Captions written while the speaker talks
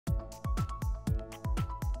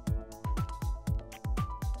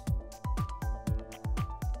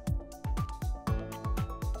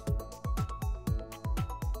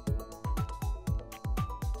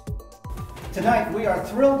Tonight, we are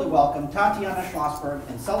thrilled to welcome Tatiana Schlossberg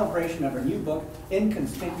in celebration of her new book,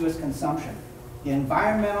 Inconspicuous Consumption, the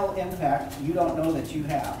environmental impact you don't know that you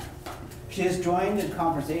have. She is joined in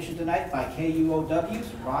conversation tonight by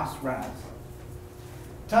KUOW's Ross Reynolds.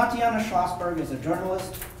 Tatiana Schlossberg is a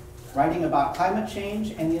journalist writing about climate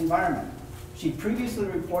change and the environment. She previously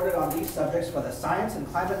reported on these subjects for the science and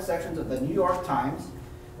climate sections of the New York Times,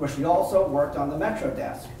 where she also worked on the Metro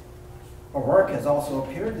desk. Her work has also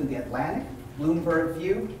appeared in The Atlantic, Bloomberg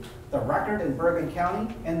View, The Record in Bergen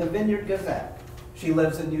County, and the Vineyard Gazette. She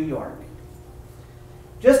lives in New York.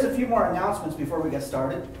 Just a few more announcements before we get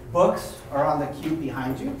started. Books are on the queue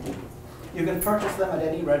behind you. You can purchase them at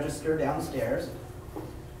any register downstairs.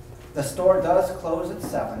 The store does close at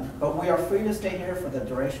 7, but we are free to stay here for the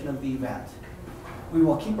duration of the event. We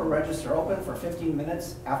will keep a register open for 15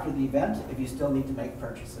 minutes after the event if you still need to make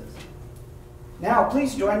purchases. Now,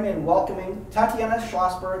 please join me in welcoming Tatiana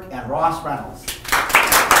Schlossberg and Ross Reynolds.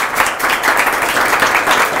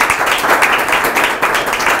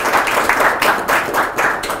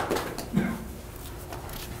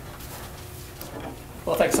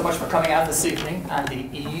 Well, thanks so much for coming out this evening on the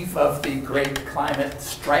eve of the great climate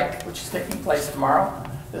strike, which is taking place tomorrow.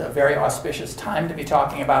 It's a very auspicious time to be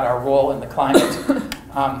talking about our role in the climate.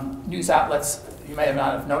 News outlets, you may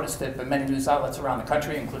not have noticed it, but many news outlets around the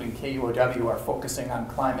country, including KUOW, are focusing on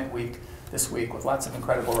Climate Week this week with lots of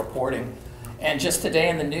incredible reporting. And just today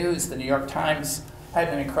in the news, the New York Times had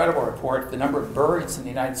an incredible report. The number of birds in the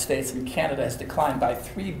United States and Canada has declined by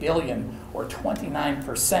 3 billion, or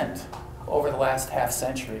 29%, over the last half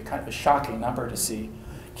century. Kind of a shocking number to see.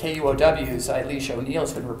 KUOW's Eilish O'Neill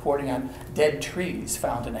has been reporting on dead trees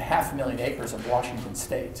found in 500,000 acres of Washington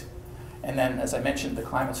state. And then, as I mentioned, the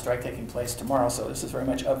climate strike taking place tomorrow, so this is very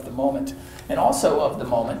much of the moment. And also of the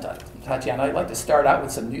moment, Tatiana, I'd like to start out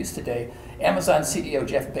with some news today. Amazon CEO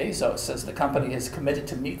Jeff Bezos says the company is committed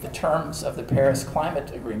to meet the terms of the Paris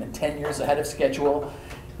Climate Agreement 10 years ahead of schedule.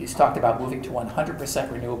 He's talked about moving to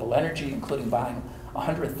 100% renewable energy, including buying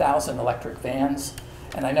 100,000 electric vans.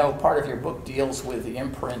 And I know part of your book deals with the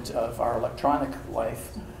imprint of our electronic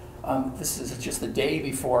life. This is just the day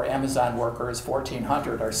before Amazon workers,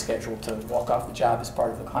 1,400, are scheduled to walk off the job as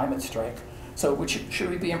part of the climate strike. So should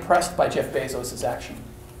we be impressed by Jeff Bezos' action?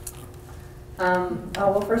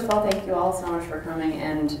 Well, first of all, thank you all so much for coming,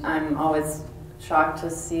 and I'm always shocked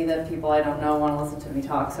to see that people I don't know want to listen to me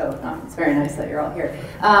talk, so it's very nice that you're all here.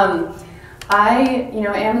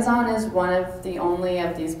 Amazon is one of the only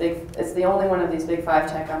of these it's the only one of these big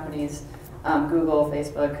 5 tech companies, Google,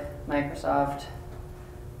 Facebook, Microsoft,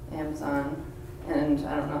 Amazon, and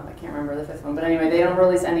I don't know, I can't remember the 5th one, but anyway, they don't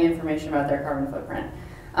release any information about their carbon footprint.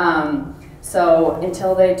 So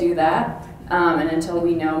until they do that, and until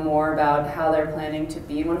we know more about how they're planning to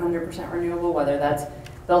be 100% renewable, whether that's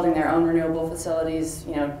building their own renewable facilities,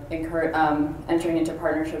 entering into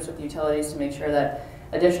partnerships with utilities to make sure that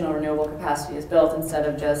additional renewable capacity is built instead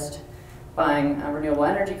of just buying renewable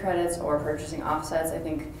energy credits or purchasing offsets, I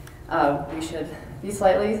think we should be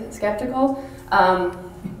slightly skeptical.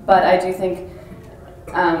 But I do think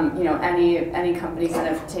any company kind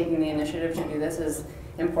of taking the initiative to do this is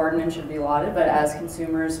important and should be lauded, but as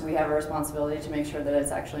consumers we have a responsibility to make sure that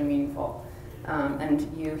it's actually meaningful. And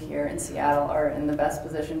you here in Seattle are in the best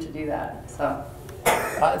position to do that. So,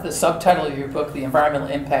 the subtitle of your book, The Environmental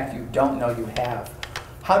Impact You Don't Know You Have.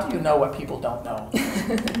 How do you know what people don't know?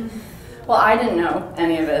 Well, I didn't know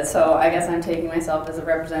any of it, so I guess I'm taking myself as a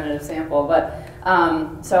representative sample. But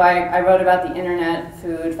so I wrote about the internet,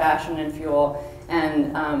 food, fashion, and fuel,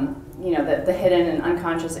 and the hidden and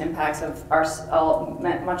unconscious impacts of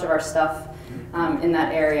much of our stuff in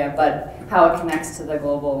that area, but how it connects to the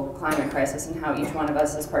global climate crisis and how each one of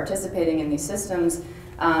us is participating in these systems,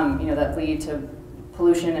 that lead to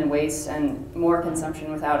pollution and waste and more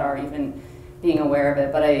consumption without our even being aware of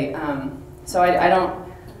it. But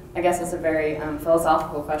I guess it's a very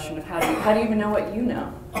philosophical question of how do you even know what you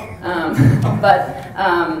know?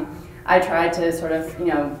 I tried to sort of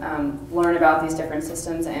learn about these different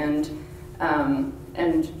systems and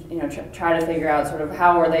try to figure out sort of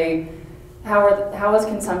how has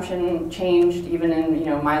consumption changed even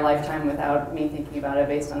in my lifetime without me thinking about it,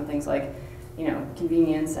 based on things like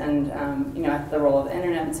convenience and the role of the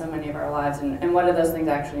internet in so many of our lives, and what do those things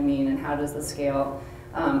actually mean, and how does the scale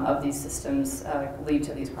of these systems lead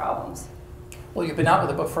to these problems? Well, you've been out with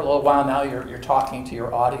the book for a little while now. You're talking to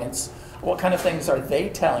your audience. What kind of things are they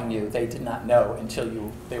telling you they did not know until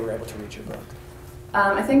they were able to read your book?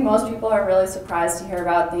 I think most people are really surprised to hear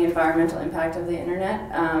about the environmental impact of the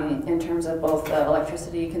internet in terms of both the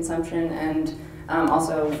electricity consumption and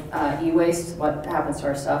also e-waste, what happens to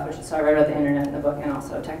our stuff, so I write about the internet in the book and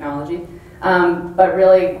also technology. But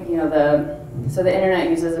really, so the internet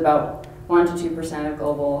uses about 1 to 2% of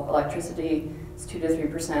global electricity. It's 2 to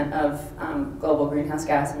 3% of global greenhouse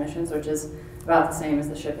gas emissions, which is about the same as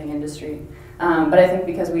the shipping industry. But I think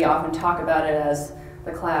because we often talk about it as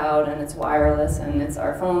the cloud and it's wireless and it's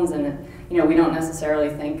our phones, and we don't necessarily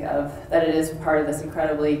think of that it is part of this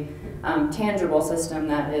incredibly tangible system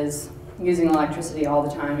that is using electricity all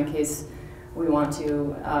the time in case we want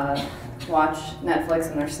to watch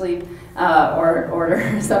Netflix in our sleep or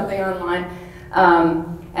order something online.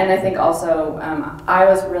 And I think also I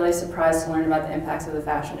was really surprised to learn about the impacts of the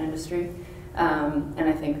fashion industry. And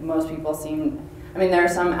I think most people there are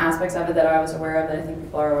some aspects of it that I was aware of that I think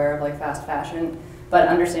people are aware of, like fast fashion, but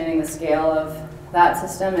understanding the scale of that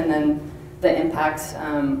system and then the impacts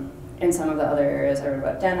in some of the other areas. I read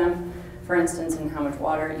about denim, for instance, and how much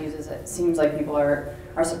water it uses. It seems like people are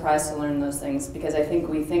surprised to learn those things, because I think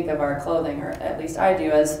we think of our clothing, or at least I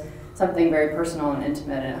do, as something very personal and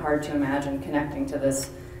intimate, and hard to imagine connecting to this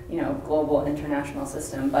global international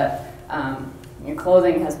system. But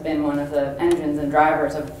clothing has been one of the engines and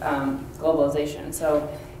drivers of globalization. So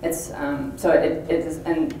it is,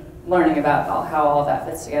 and learning about how all of that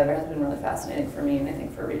fits together has been really fascinating for me, and I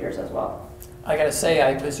think for readers as well. I gotta say,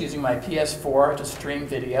 I was using my PS4 to stream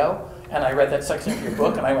video, and I read that section of your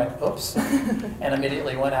book, and I went, oops, and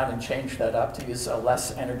immediately went out and changed that up to use a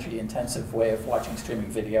less energy-intensive way of watching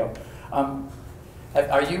streaming video.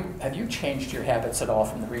 Have you changed your habits at all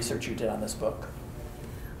from the research you did on this book?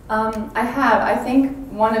 I have. I think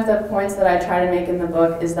one of the points that I try to make in the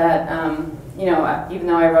book is that, even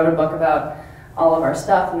though I wrote a book about all of our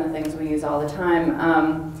stuff and the things we use all the time,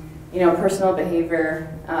 personal behavior,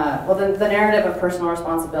 the narrative of personal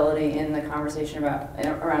responsibility in the conversation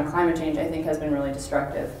around climate change, I think, has been really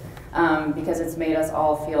destructive, because it's made us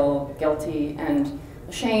all feel guilty and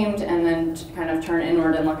ashamed, and then kind of turn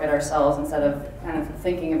inward and look at ourselves instead of kind of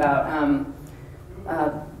thinking about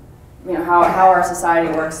how our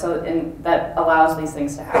society works, that allows these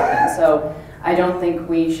things to happen. So I don't think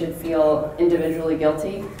we should feel individually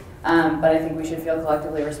guilty, but I think we should feel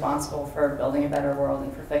collectively responsible for building a better world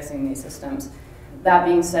and for fixing these systems. That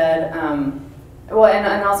being said,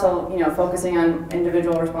 and also focusing on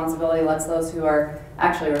individual responsibility lets those who are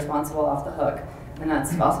actually responsible off the hook, and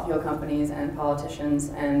that's fossil fuel companies and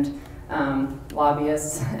politicians and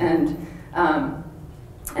lobbyists and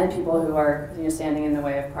people who are standing in the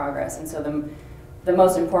way of progress. And so the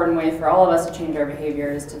most important way for all of us to change our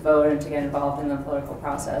behavior is to vote and to get involved in the political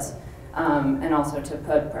process, and also to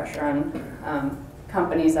put pressure on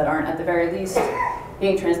companies that aren't, at the very least,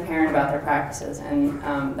 being transparent about their practices, and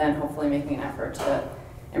then hopefully making an effort to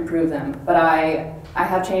improve them. But I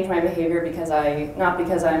have changed my behavior not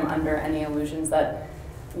because I'm under any illusions that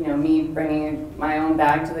me bringing my own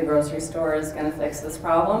bag to the grocery store is going to fix this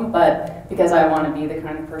problem, but because I want to be the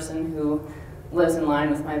kind of person who lives in line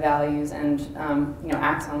with my values and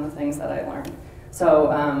acts on the things that I learned.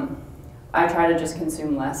 So I try to just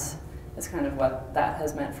consume less. Is kind of what that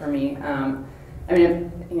has meant for me.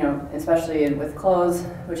 Especially with clothes,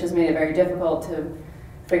 which has made it very difficult to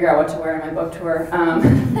figure out what to wear on my book tour.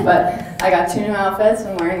 But I got 2 new outfits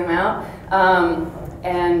and wearing them out.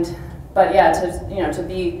 To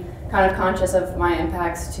be kind of conscious of my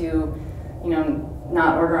impacts, to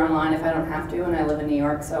not order online if I don't have to, and I live in New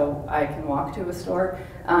York, so I can walk to a store,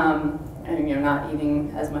 and not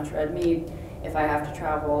eating as much red meat if I have to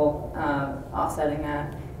travel, offsetting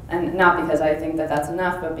that, and not because I think that that's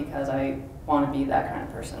enough, but because I want to be that kind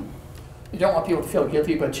of person. You don't want people to feel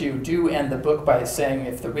guilty, but you do end the book by saying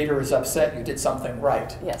if the reader is upset, you did something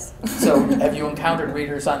right. Yes. So have you encountered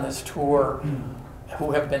readers on this tour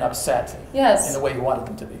who have been upset in the way you wanted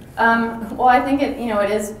them to be? Well, I think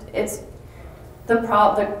the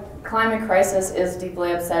climate crisis is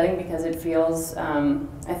deeply upsetting because it feels,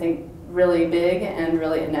 I think, really big and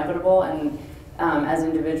really inevitable, and as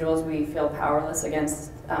individuals we feel powerless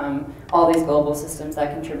against all these global systems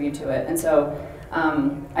that contribute to it. And so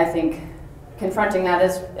I think confronting that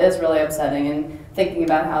is really upsetting, and thinking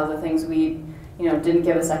about how the things we didn't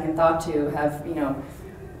give a second thought to have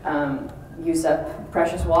used up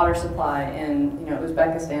precious water supply in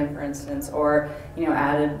Uzbekistan, for instance, or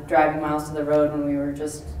added driving miles to the road when we were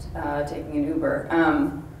just taking an Uber.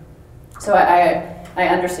 So I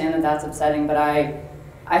understand that that's upsetting, but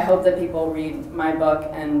I hope that people read my book,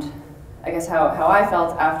 and I guess how I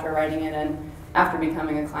felt after writing it and after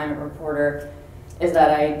becoming a climate reporter is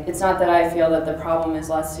that it's not that I feel that the problem is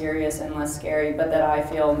less serious and less scary, but that I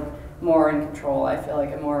feel more in control. I feel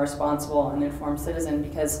like a more responsible and informed citizen,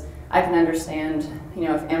 because I can understand,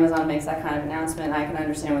 if Amazon makes that kind of announcement, I can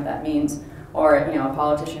understand what that means. Or, a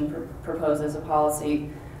politician proposes a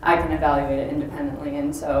policy I can evaluate it independently.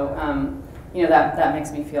 And so, you know, that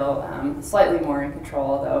makes me feel slightly more in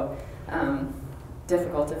control, although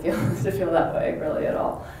difficult to feel to feel that way really at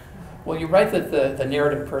all. Well, you write that the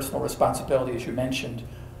narrative personal responsibility, as you mentioned,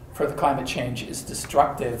 for the climate change is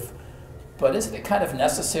destructive, but isn't it kind of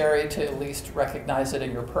necessary to at least recognize it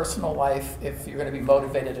in your personal life if you're going to be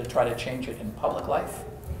motivated to try to change it in public life?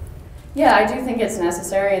 Yeah, I do think it's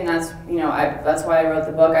necessary, and that's, you know, that's why I wrote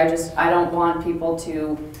the book. I don't want people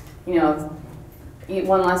to, you know, eat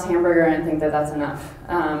one less hamburger and think that that's enough,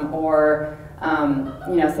 or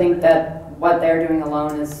you know, think that what they're doing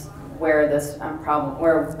alone is where this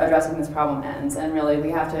where addressing this problem ends. And really, we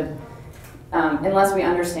have to, unless we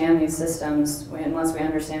understand these systems, unless we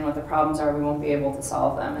understand what the problems are, we won't be able to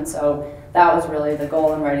solve them. And so that was really the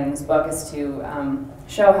goal in writing this book, is to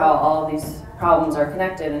show how all of these problems are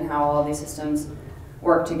connected and how all of these systems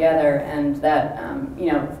work together, and that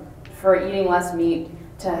you know, for eating less meat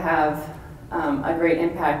to have a great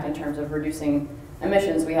impact in terms of reducing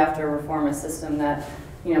emissions, we have to reform a system that,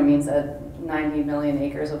 you know, means that 90 million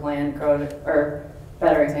acres of land grow to, or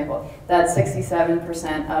better example, that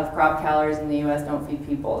 67% of crop calories in the U.S. don't feed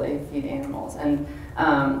people, they feed animals.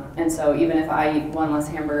 And so even if I eat one less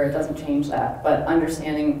hamburger, it doesn't change that. But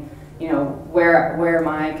understanding, you know, where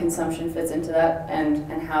my consumption fits into that, and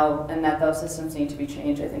that those systems need to be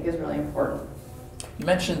changed, I think is really important. You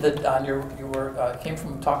mentioned that came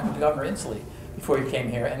from talking to Governor Inslee before you came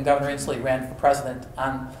here, and Governor Inslee ran for president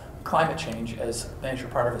on climate change as a major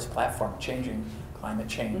part of his platform, changing climate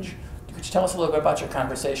change. Mm-hmm. Could you tell us a little bit about your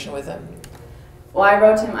conversation with him? Well, I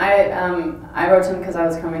wrote him. I wrote him because I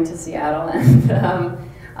was coming to Seattle, and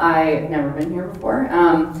I've never been here before.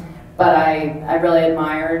 But I really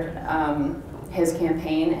admired his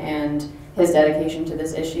campaign and his dedication to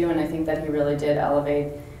this issue, and I think that he really did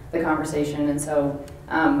elevate the conversation. And so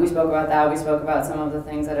we spoke about that. We spoke about some of the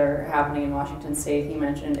things that are happening in Washington State. He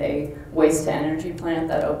mentioned a waste-to-energy plant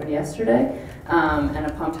that opened yesterday, and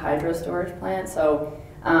a pumped hydro storage plant. So,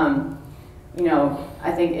 you know,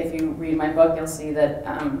 I think if you read my book, you'll see that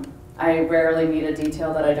I rarely meet a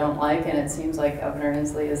detail that I don't like, and it seems like Governor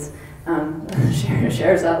Inslee is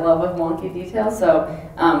shares that love of wonky details. So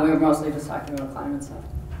we were mostly just talking about climate stuff.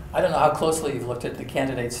 I don't know how closely you've looked at the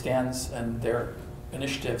candidate stands and their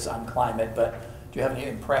initiatives on climate, but do you have any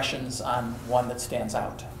impressions on one that stands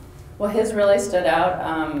out? Well, his really stood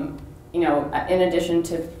out. You know, in addition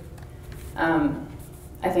to,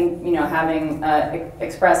 I think, you know, having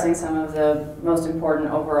expressing some of the most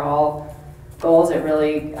important overall goals, it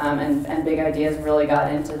really and big ideas really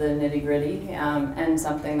got into the nitty-gritty. And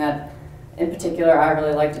something that, in particular, I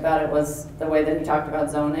really liked about it was the way that he talked about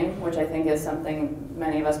zoning, which I think is something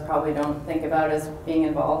many of us probably don't think about as being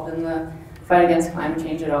involved in the fight against climate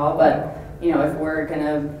change at all. But you know,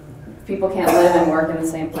 if people can't live and work in the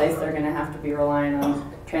same place, they're going to have to be relying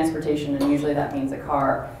on transportation, and usually that means a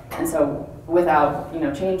car. And so, without, you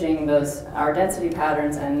know, changing our density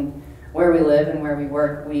patterns and where we live and where we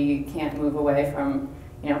work, we can't move away from,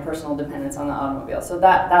 you know, personal dependence on the automobile. So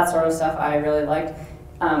that sort of stuff I really liked.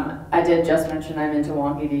 I did just mention I'm into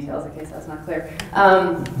wonky details, in case that's not clear.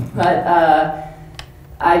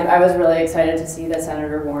 I was really excited to see that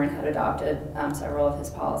Senator Warren had adopted several of his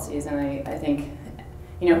policies, and I think,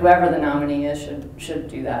 you know, whoever the nominee is should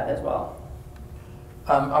do that as well.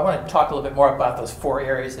 I want to talk a little bit more about those 4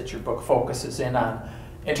 areas that your book focuses in on: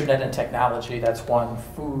 internet and technology, that's one;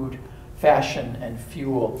 food, fashion, and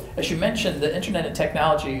fuel. As you mentioned, the internet and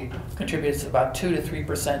technology contributes about 2 to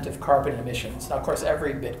 3% of carbon emissions. Now, of course,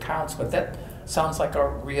 every bit counts, but that sounds like a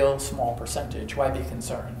real small percentage. Why be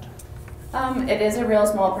concerned? It is a real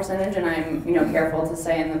small percentage, and I'm, you know, careful to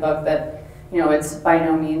say in the book that, you know, it's by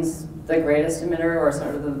no means the greatest emitter or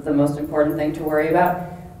sort of the most important thing to worry about.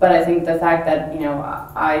 But I think the fact that, you know,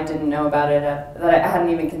 I didn't know about it, that I hadn't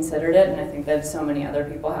even considered it, and I think that so many other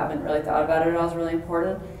people haven't really thought about it at all, is really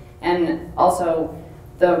important. And also,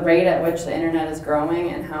 the rate at which the internet is growing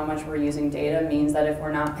and how much we're using data means that if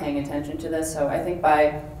we're not paying attention to this, so I think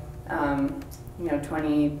by, you know,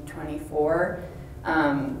 2024,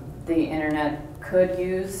 the internet could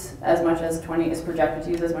use as much as is projected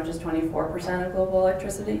to use as much as 24% of global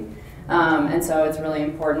electricity. And so it's really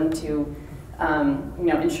important to, you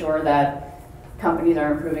know, ensure that companies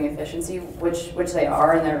are improving efficiency, which they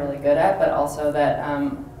are and they're really good at, but also that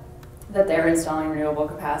that they're installing renewable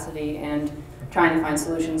capacity and trying to find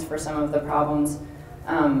solutions for some of the problems,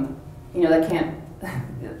 you know, that can't,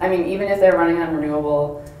 I mean, even if they're running on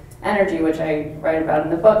renewable energy, which I write about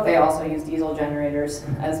in the book, they also use diesel generators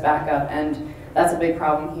as backup, and that's a big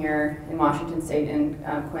problem here in Washington State, in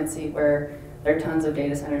Quincy, where there are tons of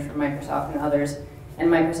data centers from Microsoft and others, and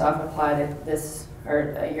Microsoft applied this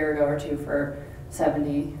or a year ago or two for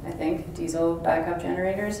 70, I think, diesel backup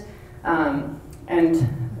generators. And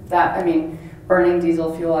that, I mean, burning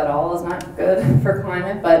diesel fuel at all is not good for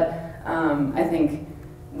climate, but I think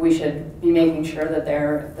we should be making sure that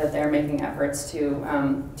they're making efforts to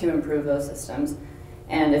improve those systems.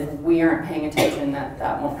 And if we aren't paying attention,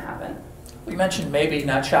 that won't happen. We mentioned maybe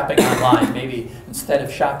not shopping online, maybe instead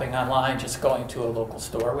of shopping online, just going to a local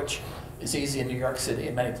store, which is easy in New York City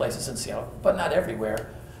and many places in Seattle, but not everywhere.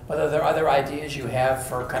 But are there other ideas you have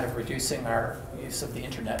for kind of reducing our use of the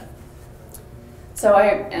internet? So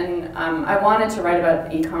I wanted to write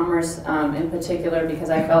about e-commerce in particular because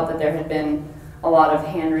I felt that there had been a lot of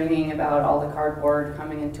hand-wringing about all the cardboard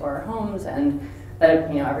coming into our homes, and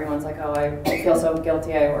that, you know, everyone's like, oh, I feel so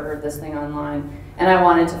guilty, I ordered this thing online. And I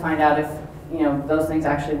wanted to find out if, you know, those things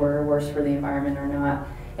actually were worse for the environment or not.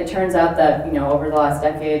 It turns out that, you know, over the last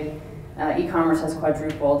decade, e-commerce has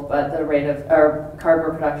quadrupled, but the rate of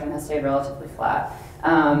cardboard production has stayed relatively flat.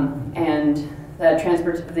 And that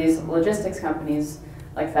these logistics companies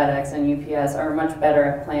like FedEx and UPS are much better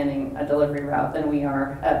at planning a delivery route than we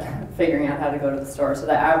are at figuring out how to go to the store. So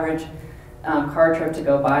the average car trip to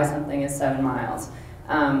go buy something is 7 miles.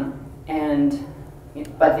 But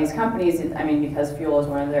these companies, I mean, because fuel is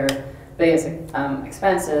one of their biggest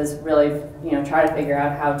expenses, really, you know, try to figure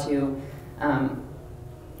out how to,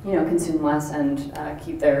 you know, consume less and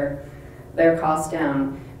keep their costs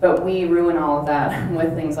down. But we ruin all of that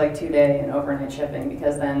with things like 2-day and overnight shipping,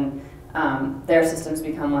 because then their systems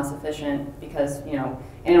become less efficient because, you know,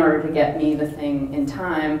 in order to get me the thing in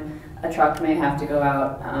time, a truck may have to go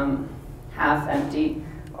out half empty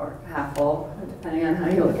or half full, depending on how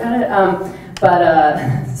you look at it.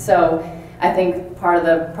 So I think part of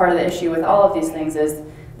the issue with all of these things is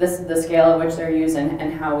the scale at which they're used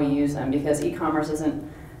and how we use them, because e-commerce isn't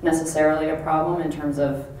necessarily a problem in terms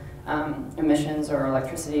of emissions or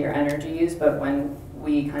electricity or energy use, but when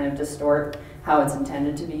we kind of distort how it's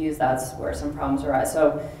intended to be used, that's where some problems arise.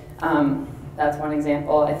 So that's one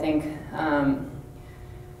example. I think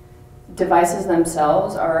devices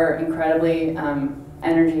themselves are incredibly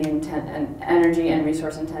energy and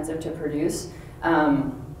resource intensive to produce.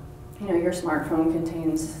 You know, your smartphone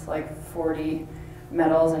contains like 40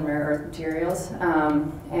 metals and rare earth materials,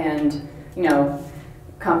 and you know,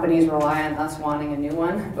 companies rely on us wanting a new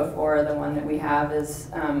one before the one that we have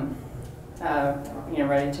is you know,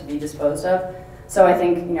 ready to be disposed of. So I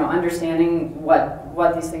think, you know, understanding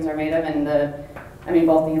what these things are made of and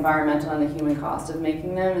both the environmental and the human cost of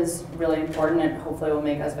making them is really important, and hopefully will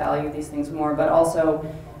make us value these things more. But also,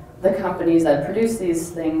 the companies that produce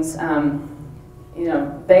these things, you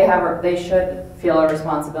know, they should feel a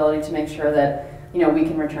responsibility to make sure that, you know, we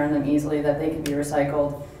can return them easily, that they can be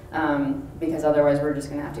recycled, because otherwise we're just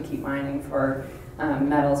going to have to keep mining for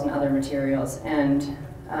metals and other materials. And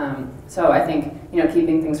so I think, you know,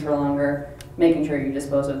 keeping things for longer, making sure you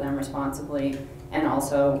dispose of them responsibly, and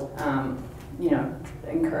also, you know,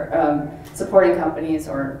 supporting companies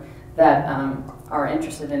or that are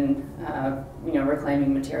interested in, you know,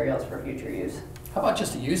 reclaiming materials for future use. How about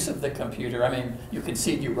just the use of the computer? I mean, you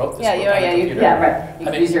concede you wrote this book on the computer. Yeah, right. You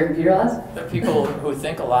can use your computer less. The people who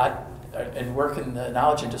think a lot and work in the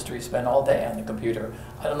knowledge industry spend all day on the computer.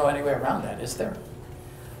 I don't know any way around that, is there?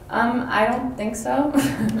 I don't think so.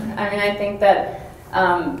 I mean, I think that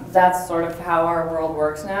that's sort of how our world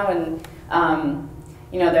works now, and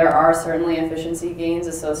you know, there are certainly efficiency gains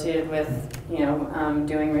associated with, you know,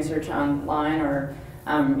 doing research online or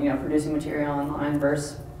you know, producing material online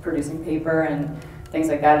versus producing paper and things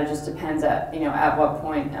like that. It just depends at, you know, at what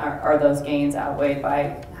point are those gains outweighed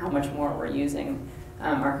by how much more we're using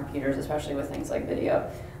our computers, especially with things like video.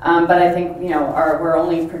 But I think, you know, we're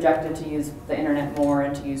only projected to use the internet more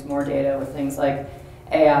and to use more data with things like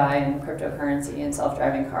AI and cryptocurrency and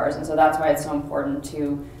self-driving cars, and so that's why it's so important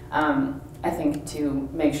to, I think, to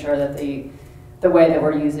make sure that the way that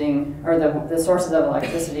we're using, or the sources of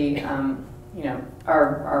electricity, you know,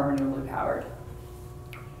 are renewably powered.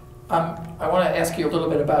 I want to ask you a little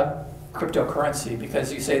bit about cryptocurrency,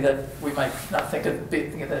 because you say that we might not think of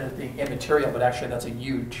it as being immaterial, but actually that's a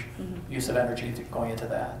huge use of energy going into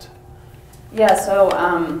that. Yeah, so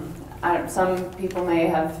some people may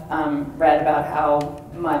have read about how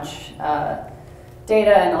much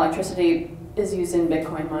data and electricity is used in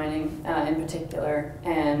Bitcoin mining in particular,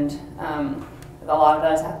 and a lot of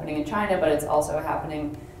that is happening in China, but it's also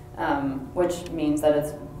happening, which means that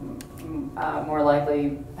it's more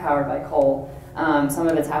likely powered by coal. Some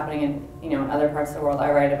of it's happening in, you know, in other parts of the world.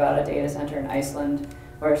 I write about a data center in Iceland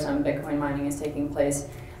where some Bitcoin mining is taking place.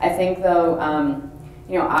 I think, though,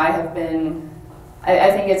 you know, I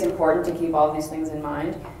think it's important to keep all these things in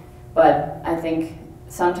mind, but I think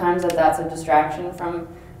sometimes that's a distraction from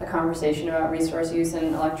a conversation about resource use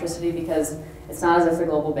and electricity, because it's not as if the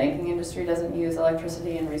global banking industry doesn't use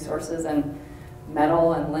electricity and resources and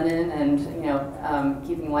metal and linen and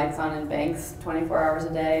keeping lights on in banks 24 hours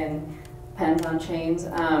a day and pens on chains.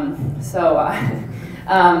 So I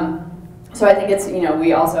think it's,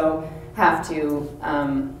 we also have to,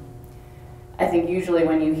 I think usually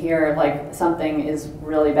when you hear like something is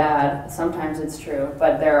really bad, sometimes it's true,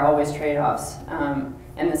 but there are always trade-offs.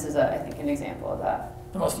 And this is, I think, an example of that.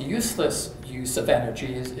 The most useless use of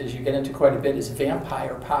energy, as you get into quite a bit, is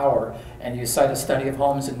vampire power. And you cite a study of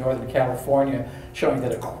homes in Northern California showing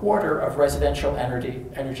that a quarter of residential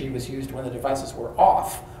energy was used when the devices were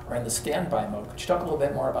off or in the standby mode. Could you talk a little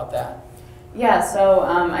bit more about that? Yeah, so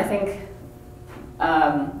I think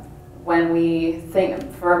when we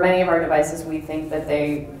think, for many of our devices, we think that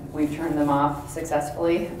we've turned them off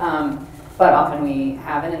successfully, but often we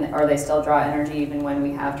haven't, or they still draw energy even when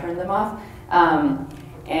we have turned them off.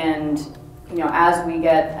 And as we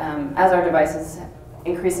get, as our devices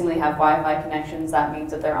increasingly have Wi-Fi connections, that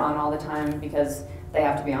means that they're on all the time because they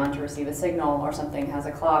have to be on to receive a signal, or something has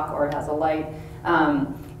a clock, or it has a light.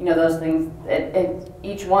 Those things,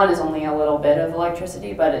 each one is only a little bit of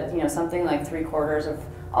electricity, but something like 3/4 of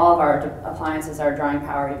all of our appliances are drawing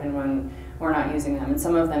power even when we're not using them. And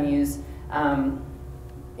some of them use,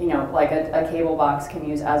 like a cable box can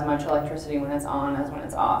use as much electricity when it's on as when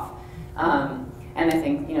it's off. And I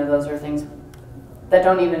think, those are things that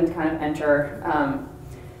don't even kind of enter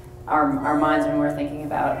our minds when we're thinking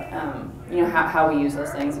about, how we use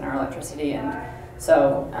those things in our electricity. And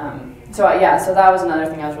so that was another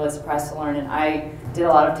thing I was really surprised to learn. And I did a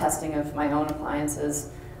lot of testing of my own appliances,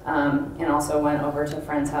 and also went over to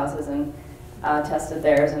friends' houses and tested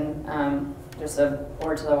theirs. And just a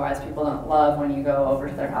word to the wise, people don't love when you go over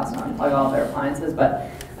to their house and unplug all their appliances, but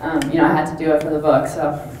I had to do it for the book,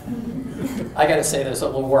 so. I got to say, there's a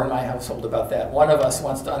little war in my household about that. One of us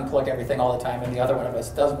wants to unplug everything all the time, and the other one of us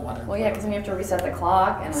doesn't want to. Well, yeah, because then you have to reset the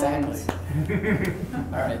clock. And exactly.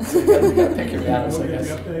 All right, so you got to pick your battles, I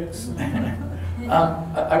guess.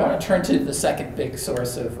 I want to turn to the second big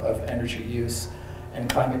source of energy use and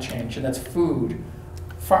climate change, and that's food.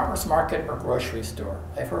 Farmer's market or grocery store?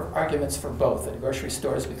 I've heard arguments for both. That grocery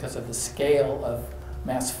stores, because of the scale of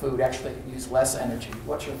mass food, actually use less energy.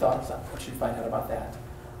 What's your thoughts on what you find out about that?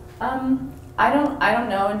 I don't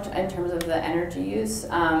know in terms of the energy use.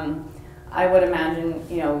 I would imagine,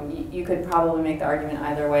 you could probably make the argument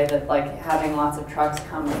either way, that like having lots of trucks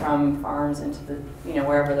come from farms into the,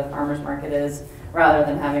 wherever the farmer's market is, rather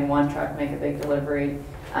than having one truck make a big delivery.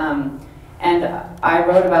 And I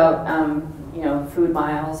wrote about, food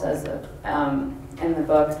miles as in the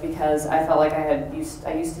books, because I felt like I used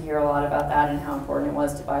to hear a lot about that and how important it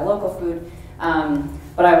was to buy local food.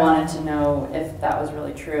 But I wanted to know if that was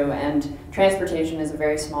really true. And transportation is a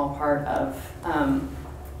very small part of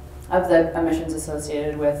the emissions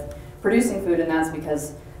associated with producing food, and that's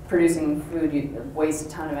because producing food wastes a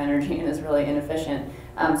ton of energy and is really inefficient.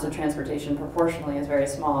 So transportation proportionally is very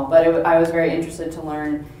small. But I was very interested to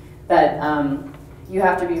learn that you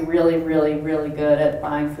have to be really, really, really good at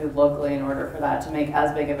buying food locally in order for that to make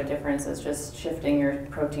as big of a difference as just shifting your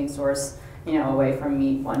protein source, away from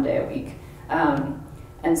meat one day a week.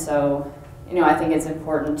 And so, I think it's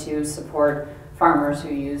important to support farmers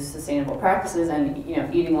who use sustainable practices and,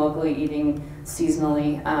 eating locally, eating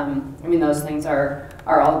seasonally. Those things are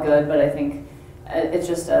all good, but I think it's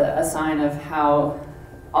just a sign of how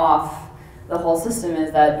off the whole system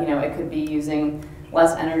is, that, it could be using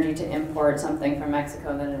less energy to import something from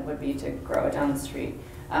Mexico than it would be to grow it down the street.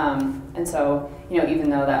 And so, even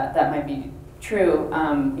though that might be true,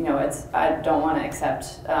 I don't want to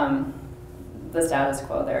accept the status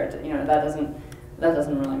quo there. That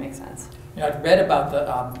doesn't really make sense. I've read about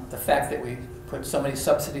the fact that we put so many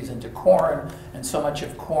subsidies into corn, and so much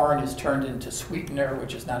of corn is turned into sweetener,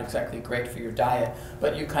 which is not exactly great for your diet.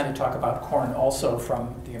 But you kind of talk about corn also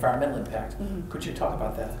from the environmental impact. Mm-hmm. Could you talk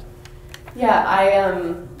about that? Yeah,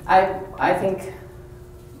 I think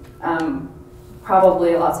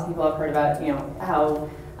probably lots of people have heard about how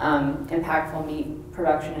impactful meat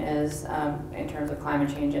production is in terms of climate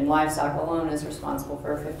change, and livestock alone is responsible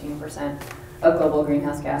for 15% of global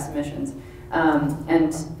greenhouse gas emissions.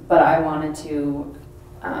 But I wanted to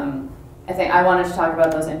talk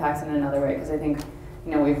about those impacts in another way, because I think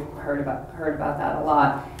we've heard about that a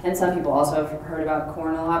lot, and some people also have heard about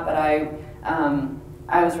corn a lot. But I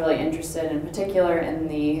was really interested in particular in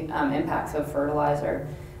the impacts of fertilizer,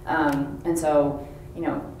 and so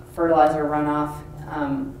fertilizer runoff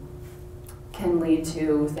can lead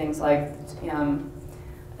to things like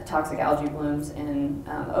toxic algae blooms in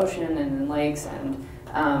the ocean and in lakes, and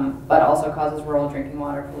but also causes rural drinking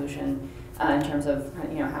water pollution in terms of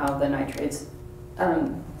how the nitrates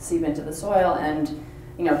seep into the soil, and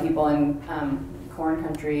people in corn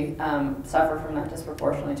country suffer from that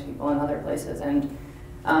disproportionately to people in other places. And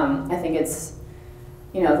I think it's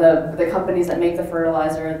the companies that make the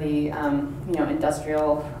fertilizer, the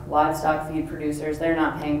industrial livestock feed producers, they're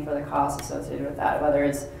not paying for the costs associated with that, whether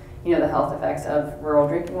it's the health effects of rural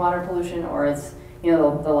drinking water pollution, or it's the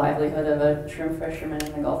livelihood of a shrimp fisherman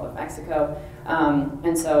in the Gulf of Mexico.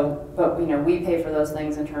 And so, but we pay for those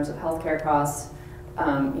things in terms of healthcare costs,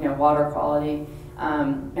 water quality,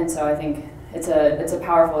 and so I think it's a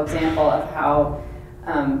powerful example of how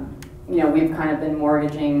we've kind of been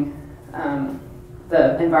mortgaging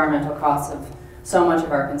the environmental costs of so much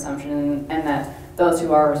of our consumption, and that those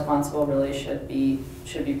who are responsible really should be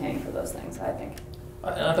paying for those things, I think.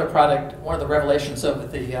 Another product, one of the revelations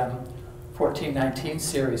of the 1419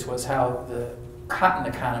 series was how the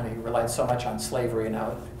cotton economy relied so much on slavery, and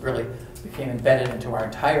how it really became embedded into our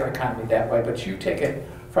entire economy that way. But you take it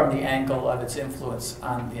from the angle of its influence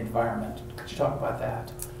on the environment. Could you talk about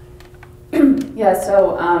that? Yeah,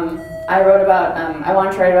 so I wrote about, I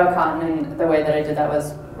wanted to write about cotton, and the way that I did that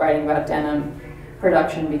was writing about denim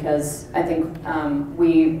production, because I think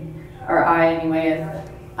I anyway,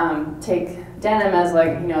 take denim as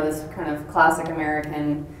this kind of classic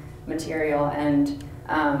American material, and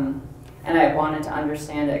I wanted to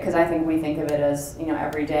understand it, because I think we think of it as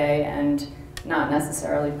everyday and not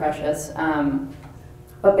necessarily precious.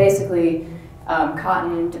 But basically,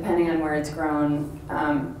 cotton, depending on where it's grown,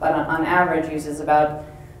 but on average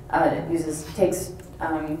takes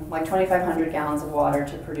like 2,500 gallons of water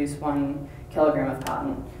to produce 1 kilogram of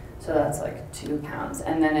cotton. So that's like 2 pounds,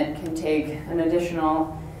 and then it can take an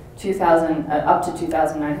additional up to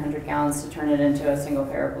 2,900 gallons to turn it into a single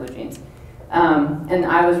pair of blue jeans. And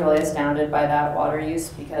I was really astounded by that water use,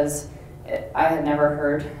 because I had never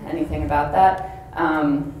heard anything about that.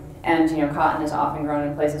 And cotton is often grown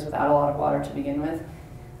in places without a lot of water to begin with.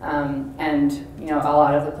 And a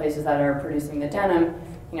lot of the places that are producing the denim,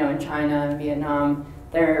 in China and Vietnam,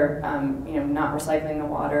 they're not recycling the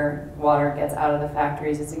water. Water gets out of the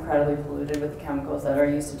factories. It's incredibly polluted with the chemicals that are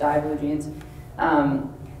used to dye blue jeans.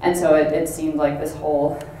 And so it seemed like this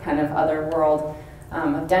whole kind of other world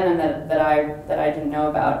of denim that I didn't know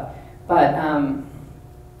about. But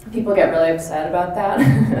people get really upset about that,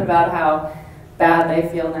 about how bad they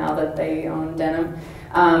feel now that they own denim.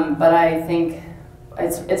 But I think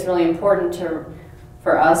it's really important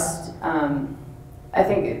for us. I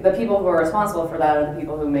think the people who are responsible for that are the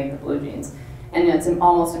people who make the blue jeans. And it's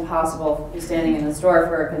almost impossible, standing in the store,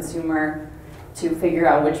 for a consumer to figure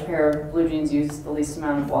out which pair of blue jeans use the least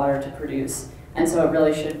amount of water to produce. And so it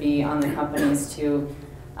really should be on the companies to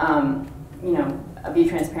be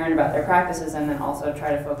transparent about their practices, and then also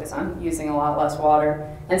try to focus on using a lot less water.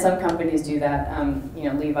 And some companies do that.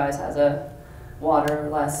 Levi's has a water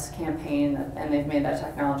less campaign, and they've made that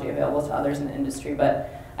technology available to others in the industry. But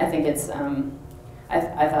I think it's I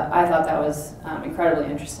thought that was incredibly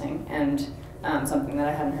interesting, and something that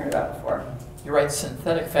I hadn't heard about before. You're right,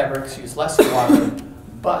 synthetic fabrics use less water,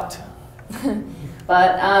 but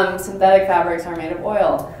synthetic fabrics are made of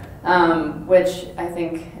oil, which I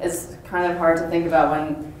think is kind of hard to think about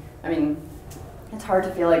when, it's hard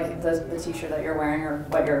to feel like the t-shirt that you're wearing or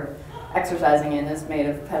what you're exercising in is made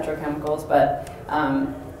of petrochemicals, but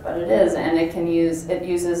it is, and it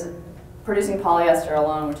uses producing polyester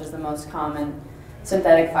alone, which is the most common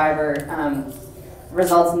synthetic fiber,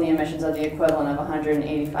 results in the emissions of the equivalent of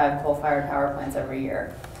 185 coal-fired power plants every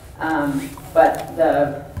year. But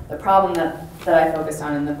the problem that I focused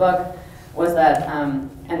on in the book was that,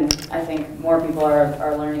 and I think more people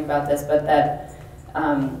are learning about this, but that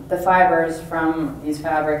the fibers from these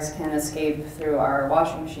fabrics can escape through our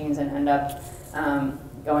washing machines and end up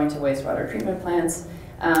going to wastewater treatment plants,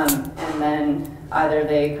 and then either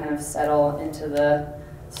they kind of settle into the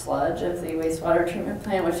sludge of the wastewater treatment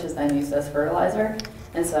plant, which is then used as fertilizer.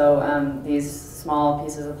 And so these small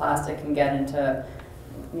pieces of plastic can get into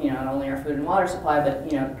not only our food and water supply, but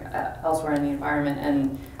elsewhere in the environment.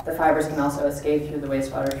 And the fibers can also escape through the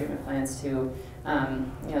wastewater treatment plants to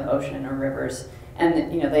the ocean or rivers.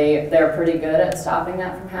 And they're pretty good at stopping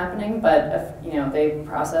that from happening, but if, they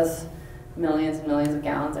process millions and millions of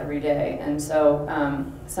gallons every day. And so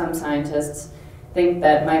some scientists think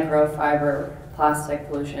that microfiber plastic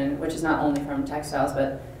pollution, which is not only from textiles,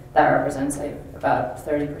 but that represents about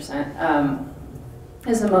 30%,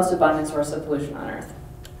 is the most abundant source of pollution on Earth.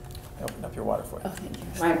 No up your water for you. Oh, thank you.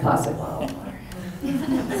 My plastic bottle of water.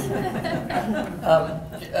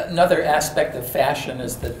 Another aspect of fashion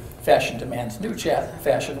is that fashion demands new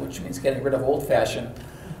fashion, which means getting rid of old fashion.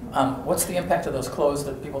 What's the impact of those clothes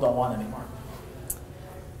that people don't want anymore?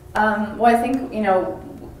 Well, I think,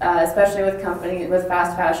 especially with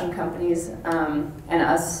fast fashion companies and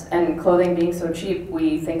us, and clothing being so cheap,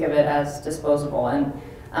 we think of it as disposable. And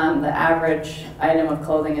the average item of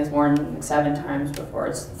clothing is worn 7 times before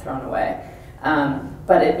it's thrown away.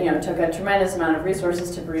 But it took a tremendous amount of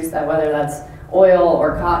resources to produce that, whether that's oil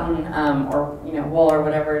or cotton or wool or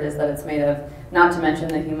whatever it is that it's made of. Not to mention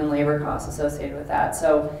the human labor costs associated with that.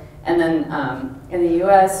 So, and then in the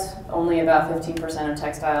U.S., only about 15% of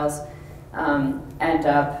textiles end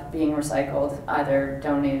up being recycled, either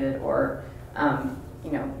donated or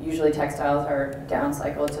usually textiles are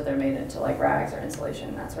downcycled, so they're made into like rags or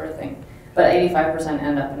insulation, that sort of thing. But 85%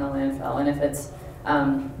 end up in a landfill, and if it's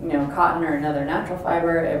cotton or another natural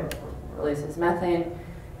fiber, it releases methane.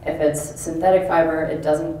 If it's synthetic fiber, it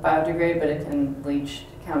doesn't biodegrade, but it can leach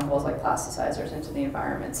chemicals like plasticizers into the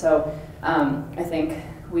environment. So I think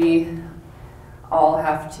we all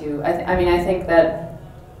have to. I think that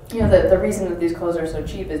the reason that these clothes are so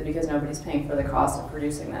cheap is because nobody's paying for the cost of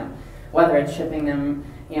producing them, whether it's shipping them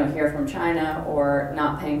here from China, or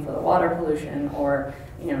not paying for the water pollution, or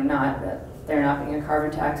they're not paying a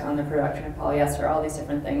carbon tax on the production of polyester. All these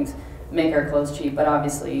different things make our clothes cheap, but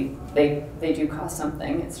obviously they do cost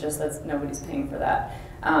something. It's just that nobody's paying for that,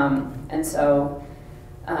 and so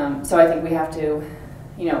I think we have to,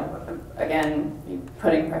 again, be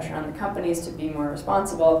putting pressure on the companies to be more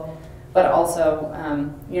responsible, but also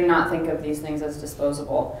not think of these things as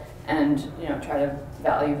disposable, and try to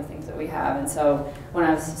value the things that we have. And so when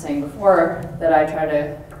I was saying before that I try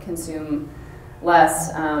to consume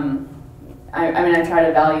less, I try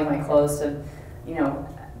to value my clothes to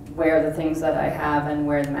wear the things that I have and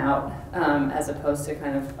wear them out, as opposed to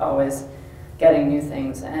kind of always getting new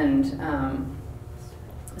things. And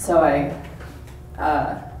so I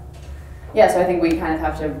think we kind of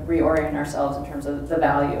have to reorient ourselves in terms of the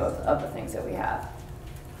value of the things that we have.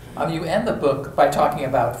 You end the book by talking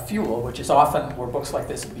about fuel, which is often where books like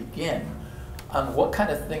this begin. What kind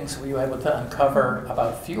of things were you able to uncover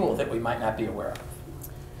about fuel that we might not be aware of?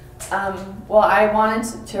 Well, I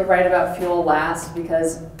wanted to write about fuel last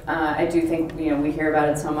because I do think we hear about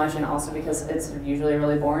it so much, and also because it's usually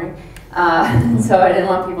really boring. So I didn't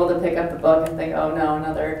want people to pick up the book and think, oh no,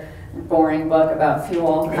 another boring book about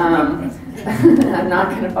fuel. I'm not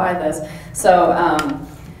going to buy this. So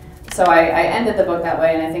I ended the book that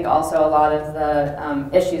way, and I think also a lot of the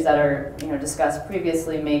issues that are discussed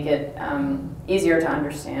previously make it easier to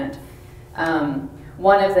understand.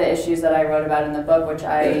 One of the issues that I wrote about in the book,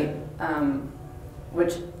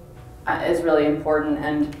 which is really important,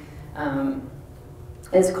 and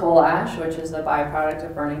is coal ash, which is the byproduct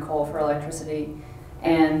of burning coal for electricity.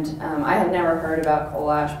 And I had never heard about coal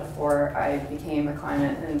ash before I became a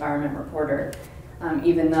climate and environment reporter,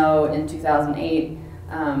 even though in 2008.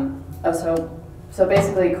 So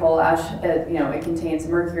basically, coal ash, it contains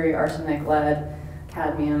mercury, arsenic, lead,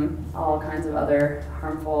 cadmium, all kinds of other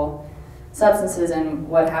harmful substances. And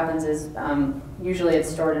what happens is usually it's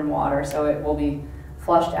stored in water, so it will be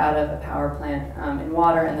flushed out of a power plant in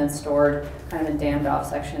water, and then stored kind of in dammed off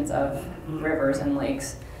sections of rivers and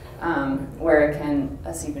lakes, where it can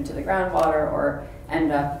seep into the groundwater or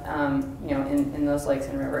end up in those lakes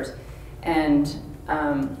and rivers. And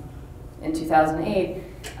in 2008,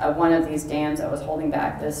 one of these dams that was holding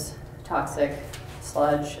back this toxic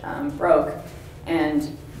sludge broke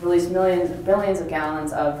and released billions of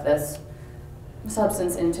gallons of this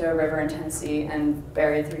substance into a river in Tennessee and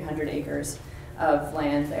buried 300 acres of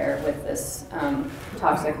land there with this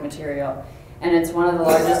toxic material. And it's one of the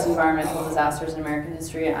largest environmental disasters in American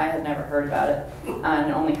history. I had never heard about it, and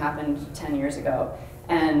it only happened 10 years ago.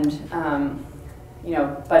 And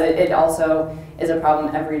but it also is a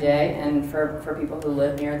problem every day, and for people who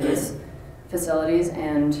live near these facilities,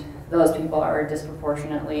 and those people are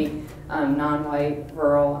disproportionately non-white,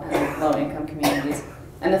 rural, and low-income communities.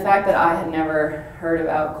 And the fact that I had never heard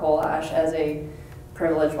about coal ash as a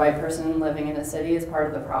privileged white person living in a city is part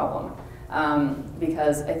of the problem,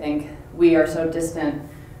 because I think we are so distant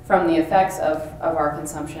from the effects of our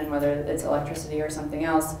consumption, whether it's electricity or something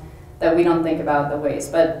else, that we don't think about the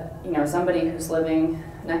waste. But somebody who's living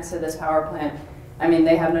next to this power plant,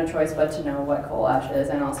 they have no choice but to know what coal ash is,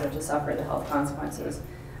 and also to suffer the health consequences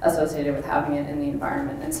associated with having it in the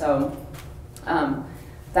environment. And so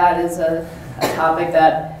that is a topic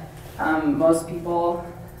that most people,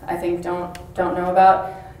 I think, don't know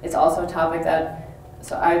about. It's also a topic that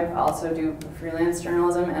so I also do freelance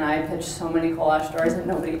journalism, and I pitch so many coal ash stories and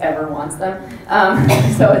nobody ever wants them.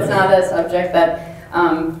 So it's not a subject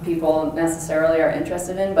that people necessarily are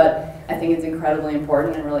interested in, but I think it's incredibly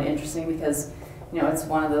important and really interesting because it's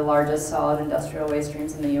one of the largest solid industrial waste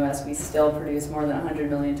streams in the US. We still produce more than 100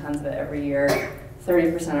 million tons of it every year.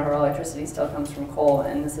 30% of our electricity still comes from coal,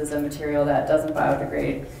 and this is a material that doesn't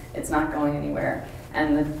biodegrade. It's not going anywhere.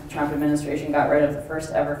 And the Trump administration got rid of the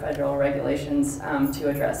first ever federal regulations to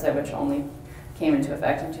address it, which only came into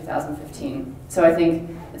effect in 2015. So I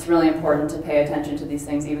think it's really important to pay attention to these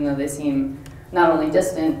things, even though they seem not only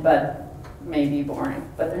distant, but maybe boring,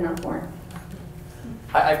 but they're not boring.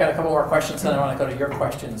 I've got a couple more questions, then I want to go to your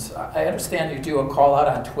questions. I understand you do a call out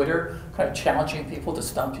on Twitter, kind of challenging people to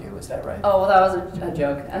stump you. Is that right? Oh, well, that was a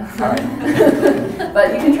joke. All right.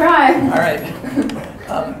 But you can try. All right.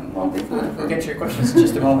 Won't be fun. We'll get to your questions in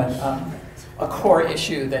just a moment. A core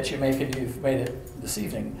issue that you make, and you've made it this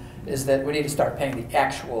evening, is that we need to start paying the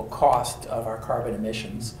actual cost of our carbon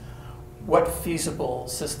emissions. What feasible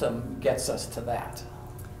system gets us to that?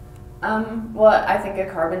 Well, I think a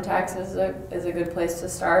carbon tax is a good place to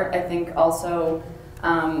start. I think also,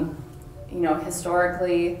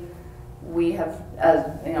 historically, we have,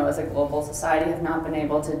 as a global society, have not been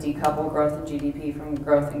able to decouple growth in GDP from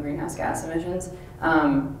growth in greenhouse gas emissions.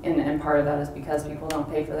 And part of that is because people don't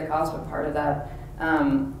pay for the cost, but part of that,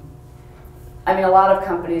 a lot of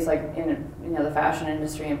companies, like in the fashion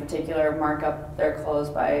industry in particular, mark up their clothes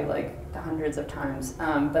by like hundreds of times,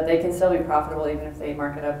 but they can still be profitable even if they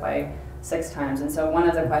mark it up by 6 times. And so one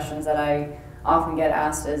of the questions that I often get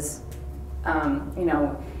asked is,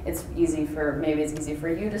 it's easy for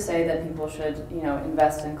you to say that people should,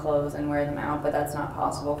 invest in clothes and wear them out, but that's not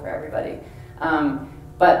possible for everybody.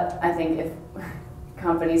 But I think if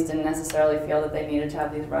companies didn't necessarily feel that they needed to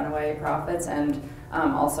have these runaway profits and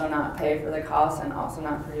also not pay for the costs and also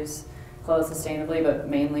not produce clothes sustainably, but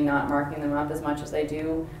mainly not marking them up as much as they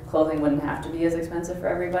do, clothing wouldn't have to be as expensive for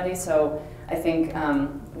everybody. So I think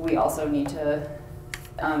we also need to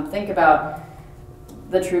think about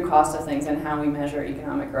the true cost of things and how we measure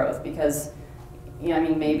economic growth, because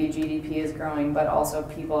maybe GDP is growing, but also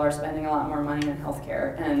people are spending a lot more money on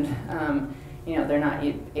healthcare, and they're not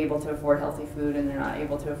able to afford healthy food, and they're not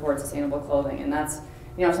able to afford sustainable clothing, and that's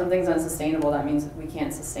if something's unsustainable, that means we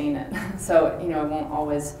can't sustain it. So it won't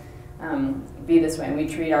always be this way, and we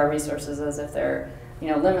treat our resources as if they're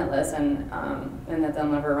limitless and that they'll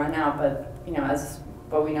never run out. But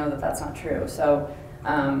we know that that's not true. So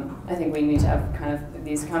I think we need to have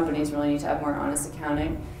these companies really need to have more honest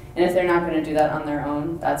accounting, and if they're not going to do that on their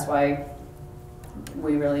own, that's why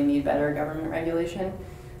we really need better government regulation.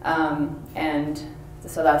 And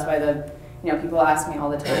so that's why people ask me all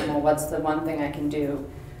the time, well, what's the one thing I can do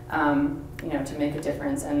to make a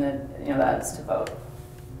difference, and that's to vote.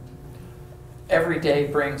 Every day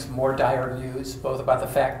brings more dire news, both about the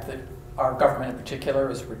fact that our government in particular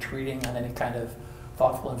is retreating on any kind of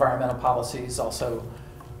thoughtful environmental policies, also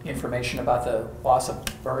information about the loss of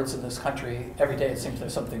birds in this country. Every day it seems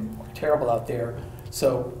there's something terrible out there.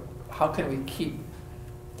 So how can we keep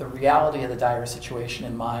the reality of the dire situation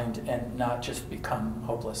in mind and not just become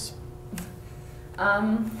hopeless?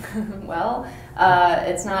 Well,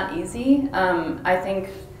 it's not easy. I think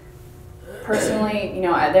personally,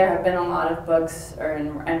 there have been a lot of books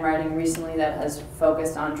and writing recently that has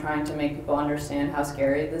focused on trying to make people understand how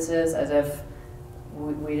scary this is, as if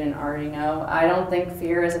we didn't already know. I don't think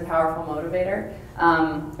fear is a powerful motivator.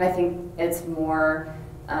 I think it's more,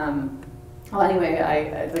 the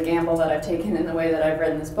gamble that I've taken in the way that I've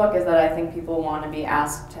written this book is that I think people want to be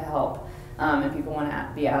asked to help, and people want to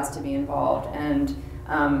be asked to be involved. And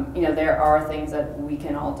there are things that we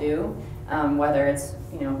can all do. Whether it's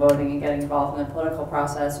voting and getting involved in the political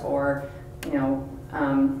process, or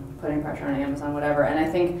putting pressure on Amazon, whatever. And I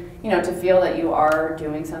think to feel that you are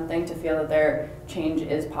doing something, to feel that their change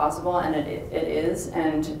is possible, and it is.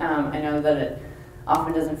 And I know that it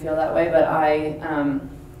often doesn't feel that way, but I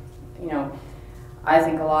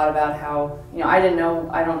think a lot about how I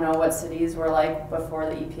don't know what cities were like before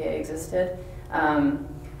the EPA existed,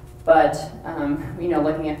 but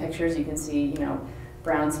looking at pictures, you can see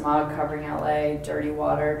brown smog covering LA, dirty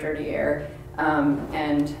water, dirty air,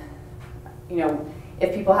 and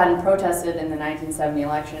if people hadn't protested in the 1970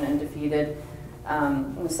 election and defeated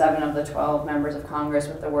 7 of the 12 members of Congress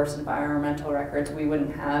with the worst environmental records, we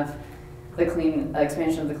wouldn't have the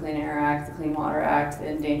expansion of the Clean Air Act, the Clean Water Act, the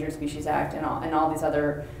Endangered Species Act, and all these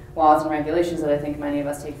other laws and regulations that I think many of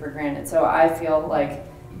us take for granted. So I feel like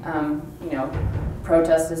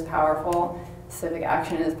protest is powerful. Civic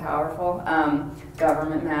action is powerful,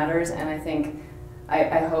 government matters, and I think,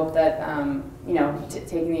 I hope that you know,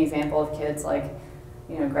 taking the example of kids like,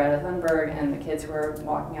 you know, Greta Thunberg and the kids who are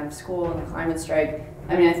walking out of school in the climate strike,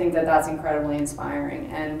 I mean, I think that that's incredibly inspiring.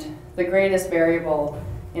 And the greatest variable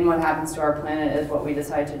in what happens to our planet is what we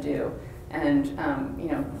decide to do. And, you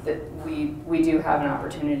know, that we do have an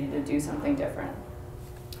opportunity to do something different.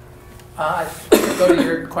 Go to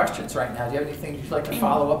your questions right now. Do you have anything you'd like to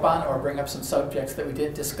follow up on or bring up some subjects that we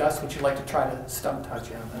didn't discuss? Would you like to try to stump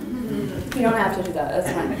Tatiana? You don't have to do that,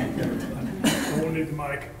 that's fine. I won't need the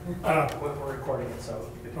mic. We're recording it,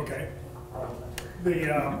 so. Okay.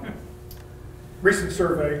 The recent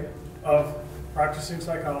survey of practicing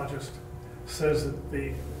psychologists says that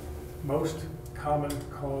the most common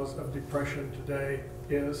cause of depression today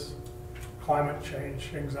is climate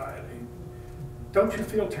change anxiety. Don't you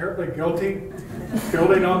feel terribly guilty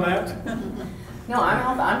building on that? No,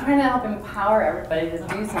 I'm trying to help empower everybody to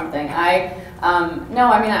do something.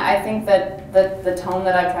 No, I mean, I think that the tone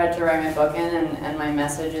that I've tried to write my book in and my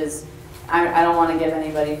message is, I don't want to give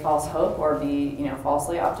anybody false hope or be, you know,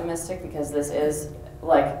 falsely optimistic, because this is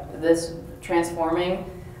like this transforming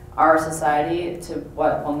our society to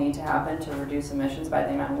what will need to happen to reduce emissions by the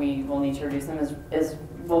amount we will need to reduce them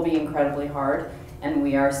will be incredibly hard, and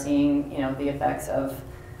we are seeing, you know, the effects of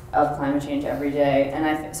climate change every day.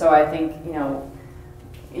 And so I think, you know,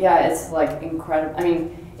 yeah, it's like incredible. I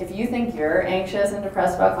mean, if you think you're anxious and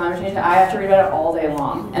depressed about climate change, I have to read about it all day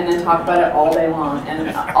long and then talk about it all day long,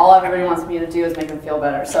 and all everybody wants me to do is make them feel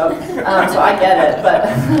better. So, so I get it, but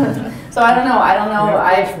so I don't know.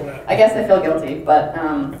 I guess I feel guilty, but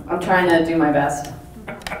I'm trying to do my best.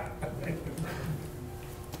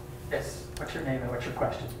 Yes. What's your name and what's your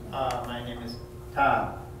question? My name is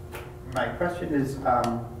Tom. My question is,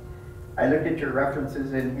 I looked at your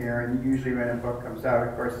references in here, and usually when a book comes out,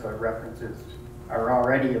 of course, the references are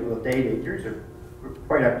already a little dated. Yours are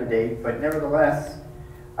quite up to date, but nevertheless,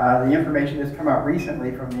 the information that's come out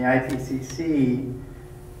recently from the IPCC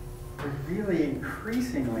is really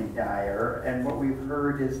increasingly dire, and what we've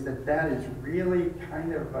heard is that is really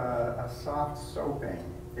kind of a soft soaping,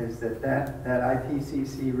 is that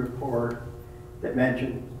IPCC report that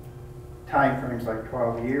mentioned time frames like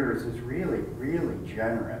 12 years is really, really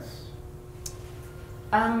generous.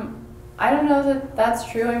 I don't know that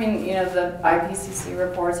that's true. I mean, you know, the IPCC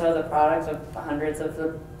reports are the product of hundreds of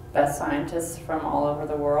the best scientists from all over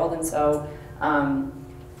the world, and so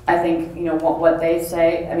I think, you know, what they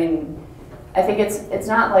say, I mean, I think it's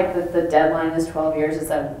not like the deadline is 12 years, is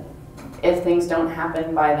that if things don't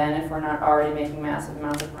happen by then, if we're not already making massive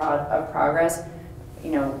amounts of progress,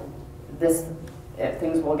 you know,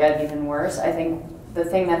 things will get even worse. I think the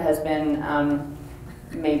thing that has been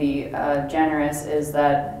maybe generous is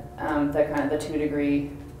that the 2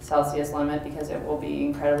 degree Celsius limit, because it will be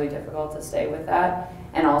incredibly difficult to stay with that.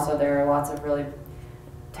 And also there are lots of really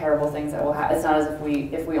terrible things that will happen. It's not as if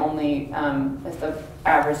we only, if the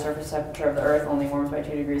average surface temperature of the Earth only warms by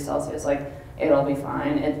 2 degrees Celsius, like, it'll be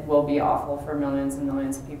fine. It will be awful for millions and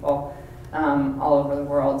millions of people all over the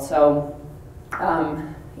world. So,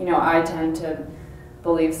 you know, I tend to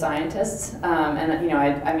believe scientists, and, you know,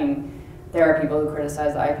 I mean, there are people who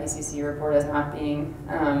criticize the IPCC report as not being,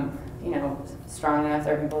 you know, strong enough.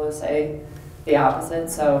 There are people who say the opposite.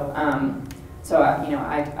 So, you know,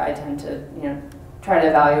 I tend to, you know, try to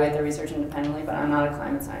evaluate the research independently, but I'm not a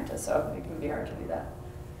climate scientist, so it can be hard to do that.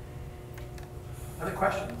 Other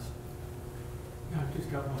questions? No, I've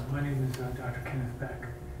just got one. My name is Dr. Kenneth Beck,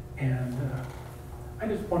 and I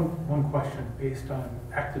just one question based on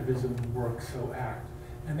activism work, so act,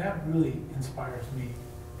 and that really inspires me.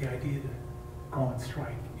 The idea to go on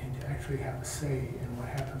strike and to actually have a say in what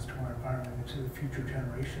happens to our environment and to the future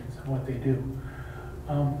generations and what they do.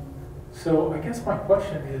 So I guess my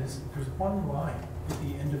question is, there's one line at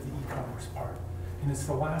the end of the e-commerce part, and it's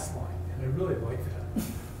the last line, and I really like that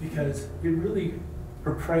because it really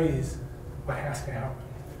portrays what has to happen.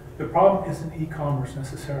 The problem isn't e-commerce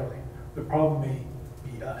necessarily. The problem may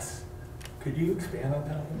be us. Could you expand on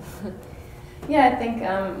that? Yeah, I think,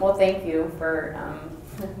 well, thank you for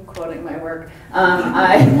quoting my work.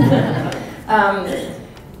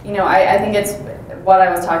 You know, I think it's what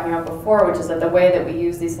I was talking about before, which is that the way that we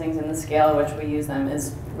use these things and the scale at which we use them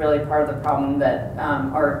is really part of the problem that,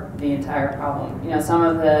 or the entire problem. You know, some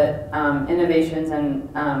of the innovations and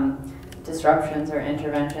disruptions or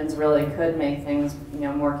interventions really could make things, you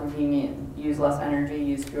know, more convenient, use less energy,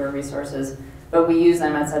 use fewer resources, but we use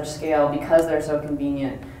them at such scale because they're so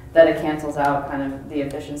convenient that it cancels out kind of the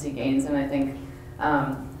efficiency gains. And I think,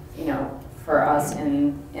 you know, for us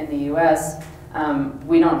in the U.S.,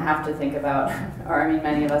 we don't have to think about, or I mean,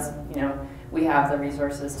 many of us, you know, we have the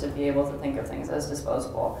resources to be able to think of things as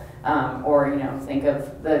disposable, or think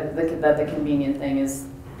of that the convenient thing is,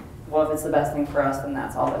 well, if it's the best thing for us, then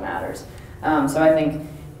that's all that matters. So I think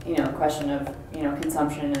the question of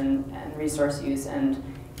consumption and resource use and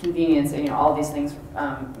convenience, all these things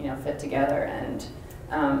fit together, and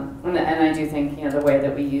I do think the way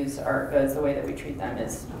that we use our goods, the way that we treat them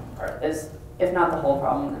is if not the whole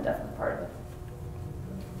problem, then definitely part of it.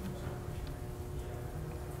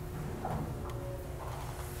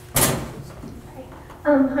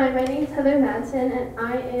 Hi, my name is Heather Madsen, and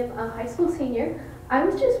I am a high school senior. I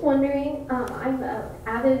was just wondering, I'm an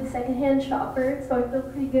avid secondhand shopper, so I feel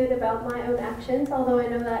pretty good about my own actions, although I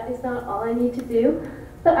know that is not all I need to do.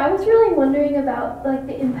 But I was really wondering about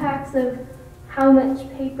the impacts of how much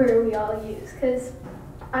paper we all use, because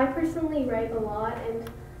I personally write a lot, and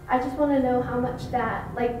I just want to know how much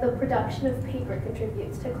that, the production of paper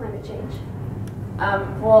contributes to climate change.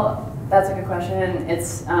 Well, that's a good question, and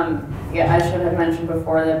it's, I should have mentioned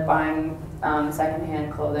before that buying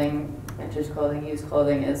secondhand clothing, vintage clothing, used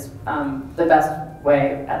clothing is the best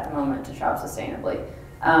way at the moment to shop sustainably,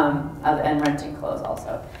 and renting clothes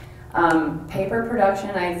also. Paper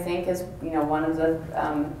production, I think, is one of the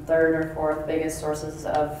third or fourth biggest sources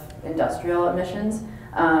of industrial emissions.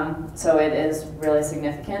 So it is really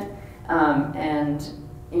significant, and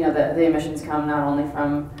the emissions come not only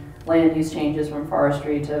from land use changes, from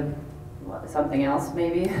forestry to something else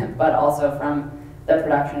maybe, but also from the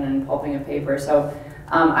production and pulping of paper. So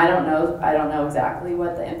I don't know exactly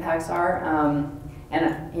what the impacts are,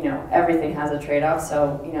 and everything has a trade-off.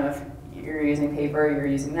 So if you're using paper, you're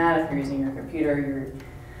using that. If you're using your computer, you're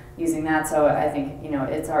using that. So I think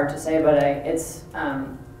it's hard to say, but it's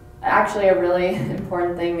actually a really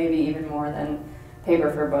important thing, maybe even more than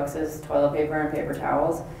paper for books, is toilet paper and paper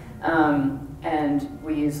towels. And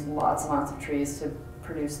we use lots and lots of trees to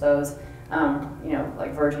produce those.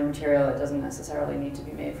 Like virgin material, it doesn't necessarily need to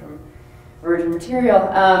be made from virgin material.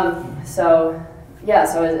 So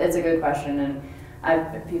it's a good question,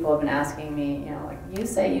 and people have been asking me, you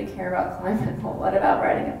say you care about climate, well, what about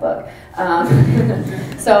writing a book?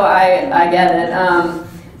 So I get it,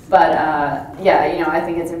 but I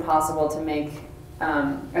think it's impossible to make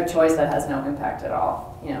a choice that has no impact at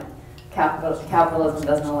all. Capitalism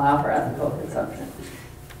doesn't allow for ethical consumption.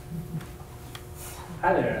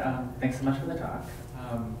 Hi there, thanks so much for the talk.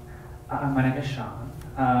 My name is Sean.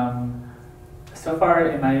 So far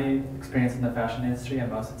in my experience in the fashion industry, I'm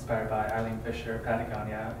most inspired by Eileen Fisher,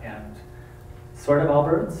 Patagonia, and sort of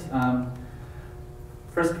Allbirds.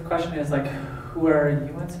 First question is who are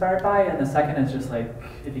you inspired by? And the second is just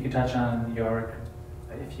if you could touch on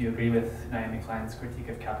if you agree with Naomi Klein's critique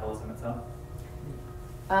of capitalism itself.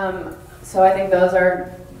 So I think those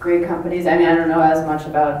are great companies. I mean, I don't know as much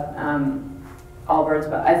about Allbirds,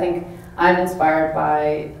 but I think I'm inspired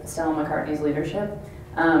by Stella McCartney's leadership.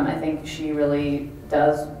 I think she really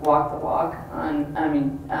does walk the walk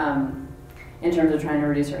in terms of trying to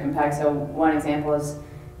reduce her impact. So one example is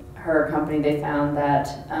her company. They found that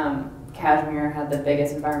cashmere had the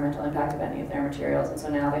biggest environmental impact of any of their materials, and so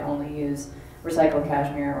now they only use recycled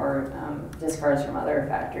cashmere or discards from other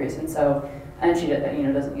factories. And she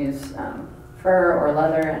doesn't use fur or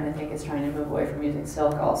leather, and I think is trying to move away from using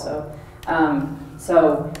silk also.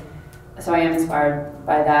 So I am inspired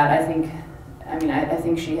by that. I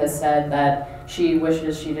think she has said that she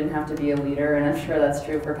wishes she didn't have to be a leader, and I'm sure that's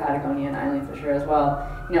true for Patagonia and Eileen Fisher as well.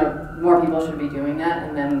 More people should be doing that,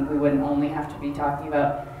 and then we wouldn't only have to be talking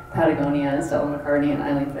about Patagonia and Stella McCartney and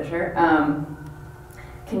Eileen Fisher.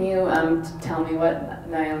 Can you tell me what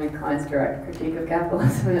Naomi Klein's direct critique of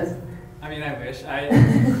capitalism is? I mean, I wish. I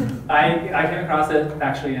came across it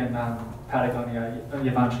actually in Patagonia,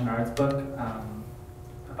 Yvonne Chouinard's book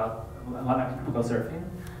about a lot of people go surfing.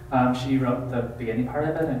 She wrote the beginning part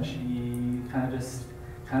of it, and she kind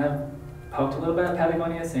of poked a little bit at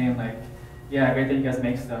Patagonia, saying yeah, great that you guys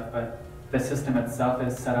make stuff, but the system itself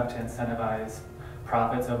is set up to incentivize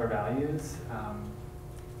profits over values.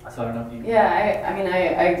 So I don't know if you... Yeah,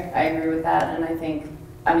 I agree with that, and I think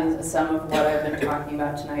some of what I've been talking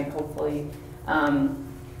about tonight hopefully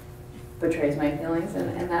betrays my feelings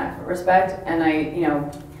in that respect. And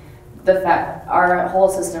the fact our whole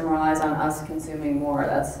system relies on us consuming more.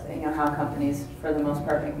 That's how companies, for the most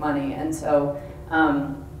part, make money. And so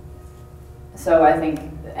I think,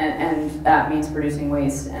 and that means producing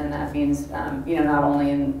waste, and that means not only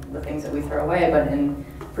in the things that we throw away, but in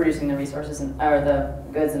producing the resources or the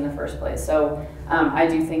goods in the first place. So I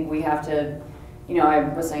do think we have to. I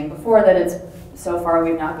was saying before that so far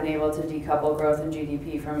we've not been able to decouple growth in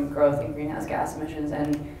GDP from growth in greenhouse gas emissions,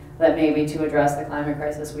 and that maybe to address the climate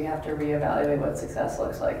crisis we have to reevaluate what success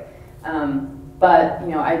looks like. But, you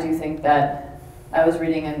know, I do think that I was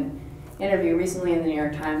reading an interview recently in the New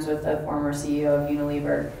York Times with the former CEO of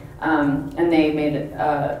Unilever, and they made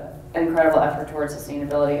an incredible effort towards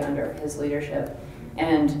sustainability under his leadership.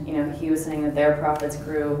 And, you know, he was saying that their profits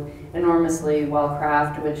grew enormously while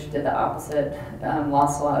Kraft, which did the opposite,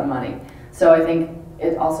 lost a lot of money. So I think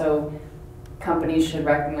it also, companies should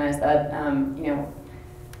recognize that, you know,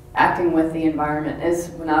 acting with the environment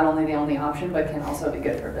is not only the only option, but can also be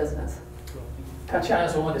good for business.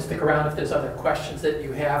 Tatiana's willing to stick around if there's other questions that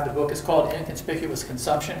you have. The book is called Inconspicuous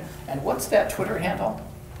Consumption. And what's that Twitter handle?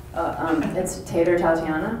 It's Tater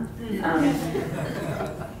Tatiana.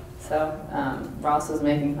 Ross is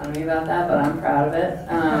making fun of me about that, but I'm proud of it.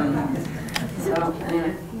 So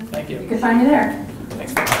anyway, Thank you. You can find me there.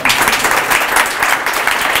 Thanks for coming.